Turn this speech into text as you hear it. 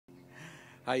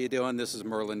How you doing? This is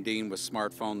Merlin Dean with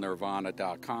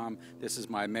smartphonenirvana.com. This is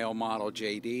my male model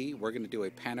JD. We're going to do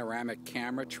a panoramic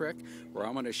camera trick where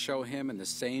I'm going to show him in the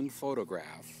same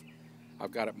photograph. I've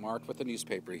got it marked with a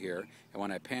newspaper here, and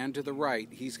when I pan to the right,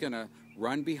 he's going to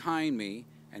run behind me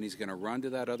and he's going to run to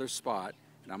that other spot,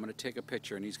 and I'm going to take a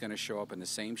picture and he's going to show up in the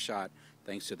same shot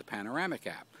thanks to the Panoramic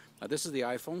app. Now this is the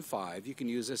iPhone 5. You can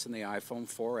use this in the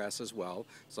iPhone 4S as well,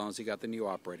 as long as you got the new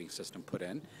operating system put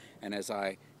in. And as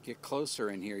I get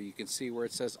closer in here, you can see where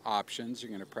it says options. You're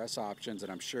going to press options,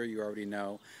 and I'm sure you already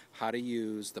know how to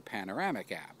use the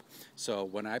Panoramic app. So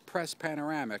when I press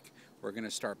Panoramic, we're going to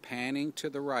start panning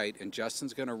to the right, and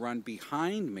Justin's going to run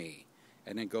behind me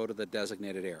and then go to the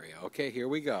designated area. Okay, here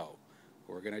we go.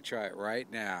 We're going to try it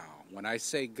right now. When I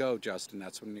say go, Justin,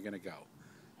 that's when you're going to go.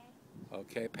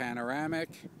 Okay, Panoramic.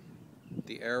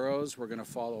 The arrows, we're going to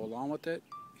follow along with it.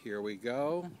 Here we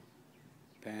go.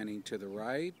 Panning to the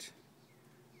right.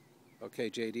 Okay,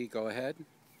 JD, go ahead.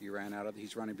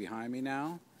 He's running behind me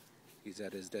now. He's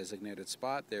at his designated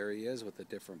spot. There he is with a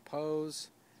different pose.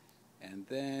 And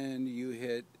then you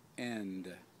hit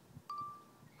end.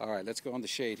 All right, let's go on the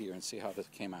shade here and see how this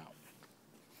came out.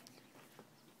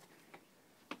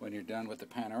 When you're done with the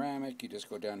panoramic, you just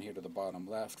go down here to the bottom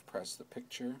left, press the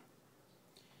picture,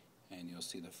 and you'll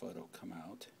see the photo come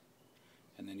out.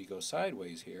 And then you go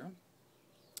sideways here,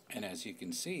 and as you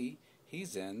can see,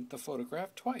 he's in the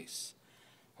photograph twice.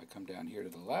 I come down here to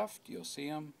the left, you'll see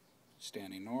him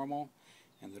standing normal,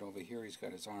 and then over here he's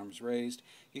got his arms raised.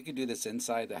 You can do this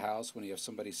inside the house when you have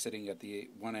somebody sitting at the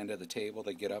one end of the table.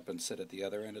 They get up and sit at the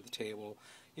other end of the table.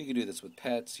 You can do this with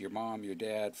pets, your mom, your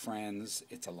dad, friends.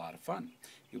 It's a lot of fun.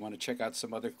 If you want to check out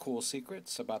some other cool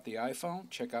secrets about the iPhone,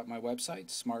 check out my website,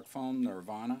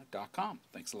 smartphonenirvana.com.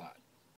 Thanks a lot.